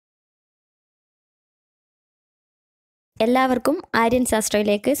എല്ലാവർക്കും ആര്യൻ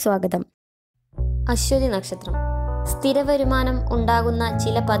ശാസ്ത്രയിലേക്ക് സ്വാഗതം. അശ്വതി നക്ഷത്രം സ്ഥിര വരുമാനം ഉണ്ടാകുന്ന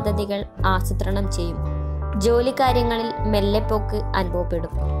ചില പദ്ധതികൾ ആസൂത്രണം ചെയ്യും. ജോലി കാര്യങ്ങളിൽ മെല്ലെപ്പോക്ക് അനുഭവപ്പെടും.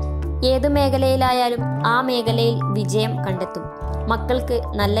 ഏതു മേഖലയിലായാലും ആ മേഖലയിൽ വിജയം കണ്ടെത്തും. മക്കൾക്ക്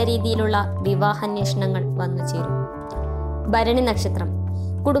നല്ല രീതിയിലുള്ള വിവാഹാന്വേഷണങ്ങൾ വന്നു ചേരും. ഭരണി നക്ഷത്രം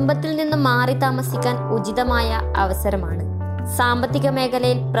കുടുംബത്തിൽ നിന്ന് മാറി താമസിക്കാൻ ഉചിതമായ അവസരമാണ്. സാമ്പത്തിക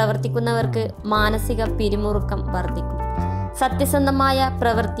മേഖലയിൽ പ്രവർത്തിക്കുന്നവർക്ക് മാനസിക പിരിമുറുക്കം വർദ്ധിക്കും. സത്യസന്ധമായ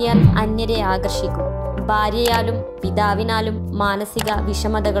പ്രവൃത്തിയാൽ അന്യരെ ആകർഷിക്കും. ഭാര്യയാലും പിതാവിനാലും മാനസിക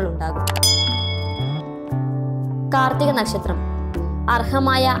വിഷമതകൾ ഉണ്ടാകും. കാർത്തിക നക്ഷത്രം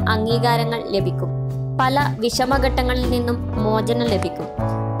അർഹമായ അംഗീകാരങ്ങൾ ലഭിക്കും. പല വിഷമഘട്ടങ്ങളിൽ നിന്നും മോചനം ലഭിക്കും.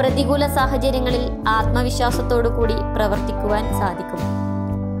 പ്രതികൂല സാഹചര്യങ്ങളിൽ ആത്മവിശ്വാസത്തോടു കൂടി പ്രവർത്തിക്കുവാൻ സാധിക്കും.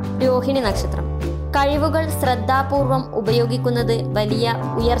 രോഹിണി നക്ഷത്രം കഴിവുകൾ ശ്രദ്ധാപൂർവം ഉപയോഗിക്കുന്നത് വലിയ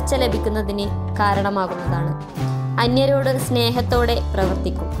ഉയർച്ച ലഭിക്കുന്നതിന് കാരണമാകുന്നതാണ്. അന്യരോട് സ്നേഹത്തോടെ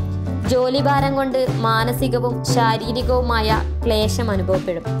പ്രവർത്തിക്കും. ജോലിഭാരം കൊണ്ട് മാനസികവും ശാരീരികവുമായ ക്ലേശം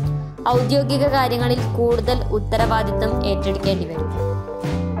അനുഭവപ്പെടും. ഔദ്യോഗിക കാര്യങ്ങളിൽ കൂടുതൽ ഉത്തരവാദിത്തം ഏറ്റെടുക്കേണ്ടി വരും.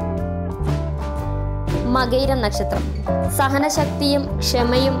 മകയിരം നക്ഷത്രം സഹനശക്തിയും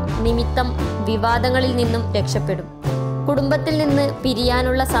ക്ഷമയും നിമിത്തം വിവാദങ്ങളിൽ നിന്നും രക്ഷപ്പെടും. കുടുംബത്തിൽ നിന്ന്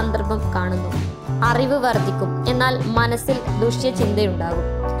പിരിയാനുള്ള സന്ദർഭം കാണുന്നു. അറിവ് വർദ്ധിക്കും. എന്നാൽ മനസ്സിൽ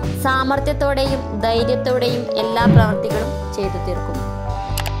ദുഷ്യചിന്തയുണ്ടാകും. സാമർത്ഥ്യത്തോടെയും ധൈര്യത്തോടെയും എല്ലാ പ്രവൃത്തികളും ചെയ്തു തീർക്കും.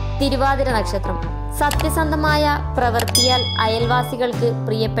 തിരുവാതിര നക്ഷത്രം സത്യസന്ധമായ പ്രവൃത്തിയാൽ അയൽവാസികൾക്ക്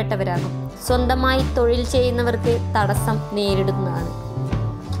പ്രിയപ്പെട്ടവരാകും. സ്വന്തമായി തൊഴിൽ ചെയ്യുന്നവർക്ക് തടസ്സം നേരിടുന്നതാണ്.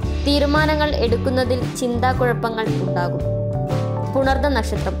 തീരുമാനങ്ങൾ എടുക്കുന്നതിൽ ചിന്താക്കുഴപ്പങ്ങൾ ഉണ്ടാകും. പുണർദ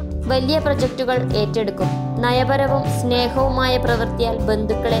നക്ഷത്രം വലിയ പ്രൊജക്റ്റുകൾ ഏറ്റെടുക്കും. നയപരവും സ്നേഹവുമായ പ്രവൃത്തിയാൽ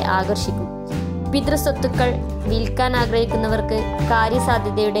ബന്ധുക്കളെ ആകർഷിക്കും. പിതൃസ്വത്തുക്കൾ വിൽക്കാൻ ആഗ്രഹിക്കുന്നവർക്ക്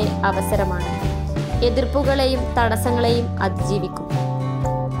കാര്യസാധ്യതയുടെ അവസരമാണ്. എതിർപ്പുകളെയും തടസ്സങ്ങളെയും അതിജീവിക്കും.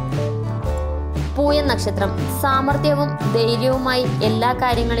 പൂയം നക്ഷത്രം സാമർത്ഥ്യവും ധൈര്യവുമായി എല്ലാ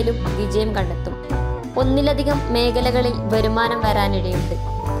കാര്യങ്ങളിലും വിജയം കണ്ടെത്തും. ഒന്നിലധികം മേഖലകളിൽ വരുമാനം വരാനിടയുണ്ട്.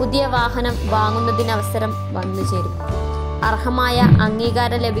 പുതിയ വാഹനം വാങ്ങുന്നതിന് അവസരം വന്നു ചേരും. അർഹമായ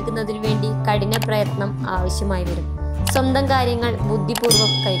അംഗീകാരം ലഭിക്കുന്നതിനു വേണ്ടി കഠിന പ്രയത്നം ആവശ്യമായി വരും. സ്വന്തം കാര്യങ്ങൾ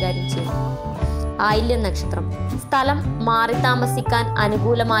ബുദ്ധിപൂർവ്വം കൈകാര്യം ചെയ്യും. ആയില്യം നക്ഷത്രം സ്ഥലം മാറി താമസിക്കാൻ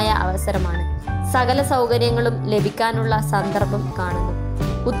അനുകൂലമായ അവസരമാണ്. സകല സൗകര്യങ്ങളും ലഭിക്കാനുള്ള സന്ദർഭം കാണുന്നു.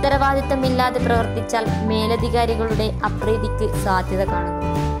 ഉത്തരവാദിത്തമില്ലാതെ പ്രവർത്തിച്ചാൽ മേലധികാരികളുടെ അപ്രീതിക്ക് സാധ്യത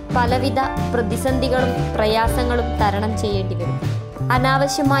കാണുന്നു. പലവിധ പ്രതിസന്ധികളും പ്രയാസങ്ങളും തരണം ചെയ്യേണ്ടി വരും.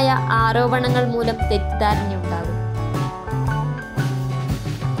 അനാവശ്യമായ ആരോപണങ്ങൾ മൂലം തെറ്റിദ്ധാരണയുണ്ടാകും.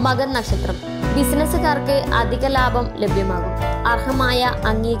 മകൻ നക്ഷത്രം ബിസിനസ്സുകാർക്ക് അധിക ലാഭം ലഭ്യമാകും. അർഹമായ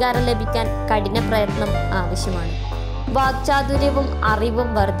അംഗീകാരം ലഭിക്കാൻ കഠിന പ്രയത്നം ആവശ്യമാണ്. വാക്ചാതുര്യവും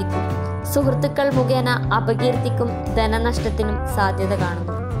അറിവും വർദ്ധിക്കും. സുഹൃത്തുക്കൾ മുഖേന അപകീർത്തിക്കും ധനനഷ്ടത്തിനും സാധ്യത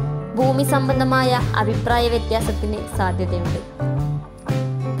കാണുന്നു. ഭൂമി സംബന്ധമായ അഭിപ്രായ വ്യത്യാസത്തിന് സാധ്യതയുണ്ട്.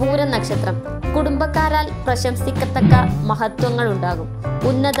 പൂരം നക്ഷത്രം കുടുംബക്കാരാൽ പ്രശംസിക്കത്തക്ക മഹത്വങ്ങൾ ഉണ്ടാകും.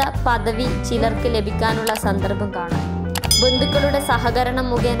 ഉന്നത പദവി ചിലർക്ക് ലഭിക്കാനുള്ള സന്ദർഭം കാണാം. ബന്ധുക്കളുടെ സഹകരണം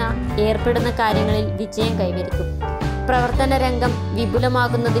മുഖേന ഏർപ്പെടുന്ന കാര്യങ്ങളിൽ വിജയം കൈവരിക്കും. പ്രവർത്തന രംഗം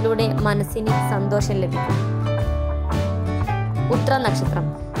വിപുലമാകുന്നതിലൂടെ മനസ്സിന് സന്തോഷം ലഭിക്കും. ഉത്ര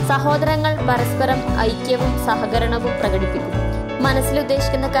നക്ഷത്രം സഹോദരങ്ങൾ പരസ്പരം ഐക്യവും സഹകരണവും പ്രകടിപ്പിക്കും.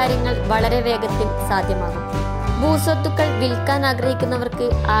 മനസ്സിലുദ്ദേശിക്കുന്ന കാര്യങ്ങൾ വളരെ വേഗത്തിൽ സാധ്യമാകും. ഭൂസ്വത്തുക്കൾ വിൽക്കാൻ ആഗ്രഹിക്കുന്നവർക്ക്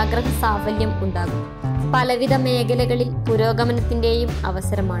ആഗ്രഹ സാഫല്യം ഉണ്ടാകും. പലവിധ മേഖലകളിൽ പുരോഗമനത്തിൻ്റെയും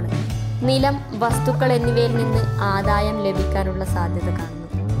അവസരമാണ്. നിലം, വസ്തുക്കൾ എന്നിവയിൽ നിന്ന് ആദായം ലഭിക്കാനുള്ള സാധ്യത കാണുന്നു.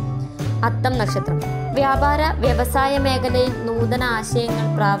 അത്തം നക്ഷത്രം വ്യാപാര വ്യവസായ മേഖലയിൽ നൂതന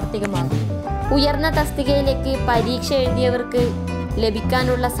ആശയങ്ങൾ പ്രാവർത്തികമാകും. ഉയർന്ന തസ്തികയിലേക്ക് പരീക്ഷ എഴുതിയവർക്ക്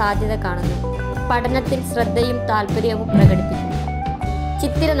ലഭിക്കാനുള്ള സാധ്യത കാണുന്നു. പഠനത്തിൽ ശ്രദ്ധയും താല്പര്യവും പ്രകടിപ്പിക്കും.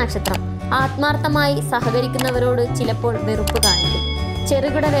 ചിത്തിര നക്ഷത്രം ആത്മാർത്ഥമായി സഹകരിക്കുന്നവരോട് ചിലപ്പോൾ വെറുപ്പ് കാണിക്കും.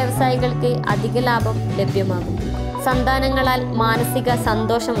 ചെറുകിട വ്യവസായികൾക്ക് അധിക ലാഭം ലഭ്യമാകും. സന്താനങ്ങളാൽ മാനസിക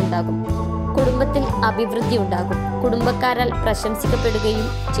സന്തോഷമുണ്ടാകും. കുടുംബത്തിൽ അഭിവൃദ്ധി ഉണ്ടാകും. കുടുംബക്കാരാൽ പ്രശംസിക്കപ്പെടുകയും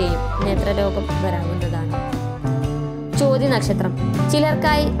ചെയ്യും. നേത്രരോഗം വരാവുന്നതാണ്. ചോതി നക്ഷത്രം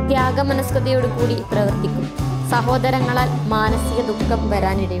ചിലർക്കായി ത്യാഗമനസ്കതയോടുകൂടി പ്രവർത്തിക്കും. സഹോദരങ്ങളാൽ മാനസിക ദുഃഖം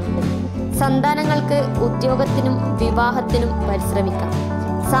വരാനിടയുണ്ട്. സന്താനങ്ങൾക്ക് ഉദ്യോഗത്തിനും വിവാഹത്തിനും പരിശ്രമിക്കാം.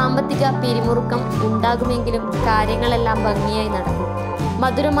 സാമ്പത്തിക പിരിമുറുക്കം ഉണ്ടാകുമെങ്കിലും കാര്യങ്ങളെല്ലാം ഭംഗിയായി നടക്കും.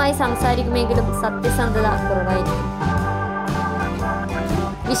 മധുരമായി സംസാരിക്കുമെങ്കിലും സത്യസന്ധത കുറവായിരിക്കും.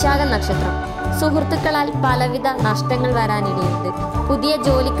 വിശാഖ നക്ഷത്രം സുഹൃത്തുക്കളാൽ പലവിധ നഷ്ടങ്ങൾ വരാനിടയുണ്ട്. പുതിയ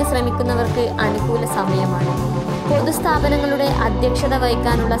ജോലിക്ക് ശ്രമിക്കുന്നവർക്ക് അനുകൂല സമയമാണ്. പൊതുസ്ഥാപനങ്ങളുടെ അധ്യക്ഷത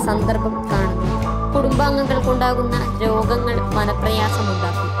വഹിക്കാനുള്ള സന്ദർഭം കാണുന്നു. കുടുംബാംഗങ്ങൾക്കുണ്ടാകുന്ന രോഗങ്ങൾ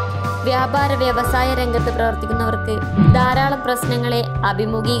മനപ്രയാസമുണ്ടാക്കും. വ്യാപാര വ്യവസായ രംഗത്ത് പ്രവർത്തിക്കുന്നവർക്ക് ധാരാളം പ്രശ്നങ്ങളെ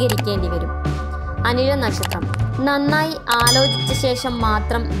അഭിമുഖീകരിക്കേണ്ടി വരും. അനിഴ നക്ഷത്രം. നന്നായി ആലോചിച്ച ശേഷം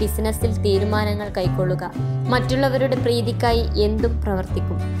മാത്രം ബിസിനസ്സിൽ തീരുമാനങ്ങൾ കൈക്കൊള്ളുക. മറ്റുള്ളവരുടെ പ്രീതിക്കായി എന്തും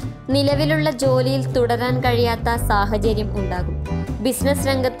പ്രവർത്തിക്കും. നിലവിലുള്ള ജോലിയിൽ തുടരാൻ കഴിയാത്ത സാഹചര്യം ഉണ്ടാകും. ബിസിനസ്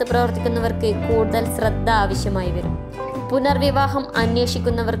രംഗത്ത് പ്രവർത്തിക്കുന്നവർക്ക് കൂടുതൽ ശ്രദ്ധ ആവശ്യമായി വരും. പുനർവിവാഹം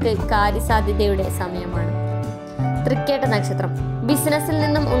അന്വേഷിക്കുന്നവർക്ക് കാര്യസാധ്യതയുടെ സമയമാണ്. തൃക്കേട്ട നക്ഷത്രം. ബിസിനസ്സിൽ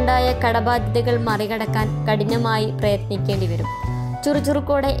നിന്നും ഉണ്ടായ കടബാധ്യതകൾ മറികടക്കാൻ കഠിനമായി പ്രയത്നിക്കേണ്ടി വരും.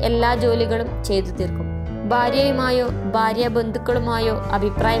 ചുറുചുറുക്കോടെ എല്ലാ ജോലികളും ചെയ്തു തീർക്കും. ഭാര്യയുമായോ ഭാര്യ ബന്ധുക്കളുമായോ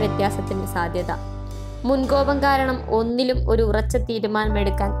അഭിപ്രായ വ്യത്യാസത്തിന് സാധ്യത. മുൻകോപം കാരണം ഒന്നിലും ഒരു ഉറച്ച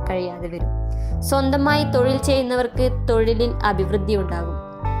തീരുമാനമെടുക്കാൻ കഴിയാതെ വരും. സ്വന്തമായി തൊഴിൽ ചെയ്യുന്നവർക്ക് തൊഴിലിൽ അഭിവൃദ്ധി ഉണ്ടാകും.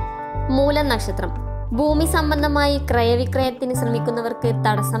 മൂലം നക്ഷത്രം. ഭൂമി സംബന്ധമായി ക്രയവിക്രയത്തിന് ശ്രമിക്കുന്നവർക്ക്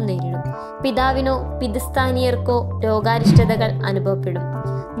തടസ്സം നേരിടും. പിതാവിനോ പിതൃസ്ഥാനീയർക്കോ രോഗാരിഷ്ടതകൾ അനുഭവപ്പെടും.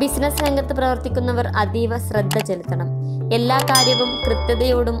 ബിസിനസ് രംഗത്ത് പ്രവർത്തിക്കുന്നവർ അതീവ ശ്രദ്ധ ചെലുത്തണം. എല്ലാ കാര്യവും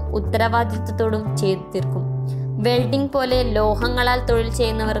കൃത്യതയോടും ഉത്തരവാദിത്വത്തോടും ചെയ്തു തീർക്കും. വെൽഡിംഗ് പോലെ ലോഹങ്ങളാൽ തൊഴിൽ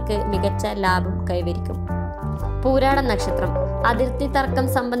ചെയ്യുന്നവർക്ക് മികച്ച ലാഭം കൈവരിക്കും. പൂരാട നക്ഷത്രം. അതിർത്തി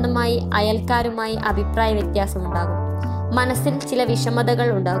തർക്കം സംബന്ധമായി അയൽക്കാരുമായി അഭിപ്രായ വ്യത്യാസമുണ്ടാകും. മനസ്സിൽ ചില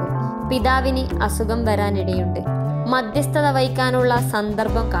വിഷമതകൾ ഉണ്ടാകും. പിതാവിന് അസുഖം വരാനിടയുണ്ട്. മധ്യസ്ഥത വഹിക്കാനുള്ള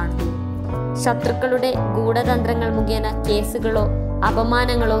സന്ദർഭം കാണുന്നു. ശത്രുക്കളുടെ ഗൂഢതന്ത്രങ്ങൾ മുഖേന കേസുകളോ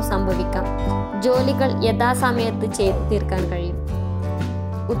അപമാനങ്ങളോ സംഭവിക്കാം. ജോലികൾ യഥാസമയത്ത് ചെയ്തു തീർക്കാൻ കഴിയും.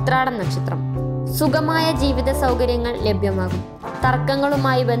 ഉത്രാടം നക്ഷത്രം. സുഖമായ ജീവിത സൗകര്യങ്ങൾ ലഭ്യമാകും.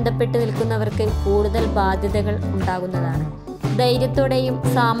 തർക്കങ്ങളുമായി ബന്ധപ്പെട്ട് നിൽക്കുന്നവർക്ക് കൂടുതൽ ബാധ്യതകൾ ഉണ്ടാകുന്നതാണ്. ധൈര്യത്തോടെയും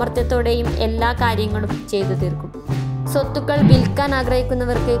സാമർത്ഥ്യത്തോടെയും എല്ലാ കാര്യങ്ങളും ചെയ്തു തീർക്കും. സ്വത്തുക്കൾ വിൽക്കാൻ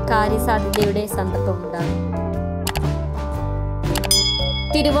ആഗ്രഹിക്കുന്നവർക്ക് കാര്യസാധ്യതയുടെ സന്ദർഭമുണ്ടാകും.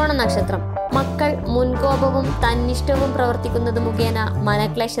 തിരുവോണ നക്ഷത്രം. മക്കൾ മുൻകോപവും തന്നിഷ്ടവും പ്രവർത്തിക്കുന്നത് മുഖേന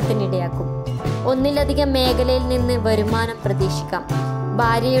മനക്ലേശത്തിനിടയാക്കും. ഒന്നിലധികം മേഖലയിൽ നിന്ന് വരുമാനം പ്രതീക്ഷിക്കാം.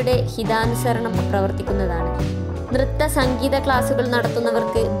 ഭാര്യയുടെ ഹിതാനുസരണം പ്രവർത്തിക്കുന്നതാണ്. നൃത്ത സംഗീത ക്ലാസുകൾ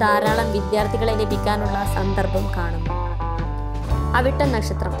നടത്തുന്നവർക്ക് ധാരാളം വിദ്യാർത്ഥികളെ ലഭിക്കാനുള്ള സന്ദർഭം കാണുന്നു. അവിട്ട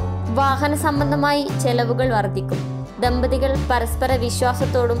നക്ഷത്രം. വാഹന സംബന്ധമായി ചെലവുകൾ വർദ്ധിക്കും. ദമ്പതികൾ പരസ്പര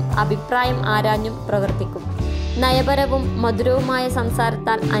വിശ്വാസത്തോടും അഭിപ്രായം ആരാഞ്ഞും പ്രവർത്തിക്കും. നയപരവും മധുരവുമായ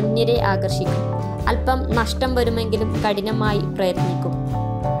സംസാരത്താൽ അന്യരെ ആകർഷിക്കും. അല്പം നഷ്ടം വരുമെങ്കിലും കഠിനമായി പ്രയത്നിക്കും.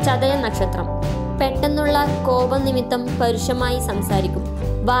 ചതയ നക്ഷത്രം. പെട്ടെന്നുള്ള കോപം നിമിത്തം പരുഷമായി സംസാരിക്കും.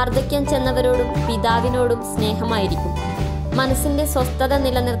 വാർദ്ധക്യം ചെന്നവരോടും പിതാവിനോടും സ്നേഹമായിരിക്കും. മനസ്സിന്റെ സ്വസ്ഥത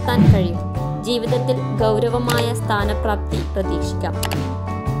നിലനിർത്താൻ കഴിയും. ജീവിതത്തിൽ ഗൗരവമായ സ്ഥാനപ്രാപ്തി പ്രതീക്ഷിക്കാം.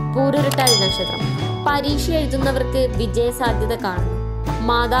 പൂരുരുട്ടാതി നക്ഷത്രം. പരീക്ഷ എഴുതുന്നവർക്ക് വിജയസാധ്യത കാണുന്നു.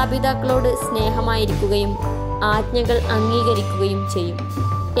 മാതാപിതാക്കളോട് സ്നേഹമായിരിക്കുകയും ആജ്ഞകൾ അംഗീകരിക്കുകയും ചെയ്യും.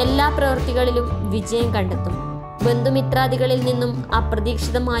 എല്ലാ പ്രവൃത്തികളിലും വിജയം കണ്ടെത്തും. ബന്ധുമിത്രാദികളിൽ നിന്നും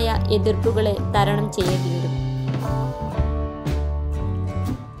അപ്രതീക്ഷിതമായ എതിർപ്പുകളെ തരണം ചെയ്യേണ്ടി വരും.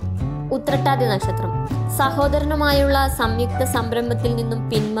 ഉത്രട്ടാതി നക്ഷത്രം. സഹോദരനുമായുള്ള സംയുക്ത സംരംഭത്തിൽ നിന്നും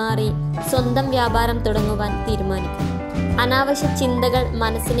പിന്മാറി സ്വന്തം വ്യാപാരം തുടങ്ങുവാൻ തീരുമാനിക്കും. അനാവശ്യ ചിന്തകൾ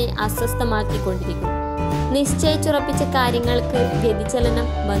മനസ്സിനെ അസ്വസ്ഥമാക്കിക്കൊണ്ടിരിക്കും. നിശ്ചയിച്ചുറപ്പിച്ച കാര്യങ്ങൾക്ക് വ്യതിചലനം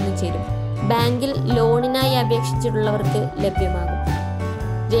വന്നു ചേരും. ബാങ്കിൽ ലോണിനായി അപേക്ഷിച്ചിട്ടുള്ളവർക്ക് ലഭ്യമാകും.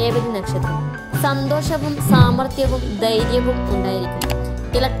 രേവതി നക്ഷത്രം. സന്തോഷവും സാമർത്ഥ്യവും ധൈര്യവും ഉണ്ടായിരിക്കും.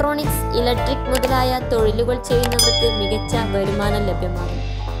 ഇലക്ട്രോണിക്സ്, ഇലക്ട്രിക് മുതലായ തൊഴിലുകൾ ചെയ്യുന്നവർക്ക് മികച്ച വരുമാനം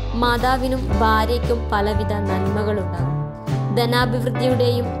ലഭ്യമാകും. മാതാവിനും ഭാര്യയ്ക്കും പലവിധ നന്മകളുണ്ടാകും.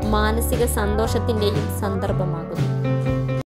 ധനാഭിവൃദ്ധിയുടെയും മാനസിക സന്തോഷത്തിൻ്റെയും സന്ദർഭമാകുന്നു.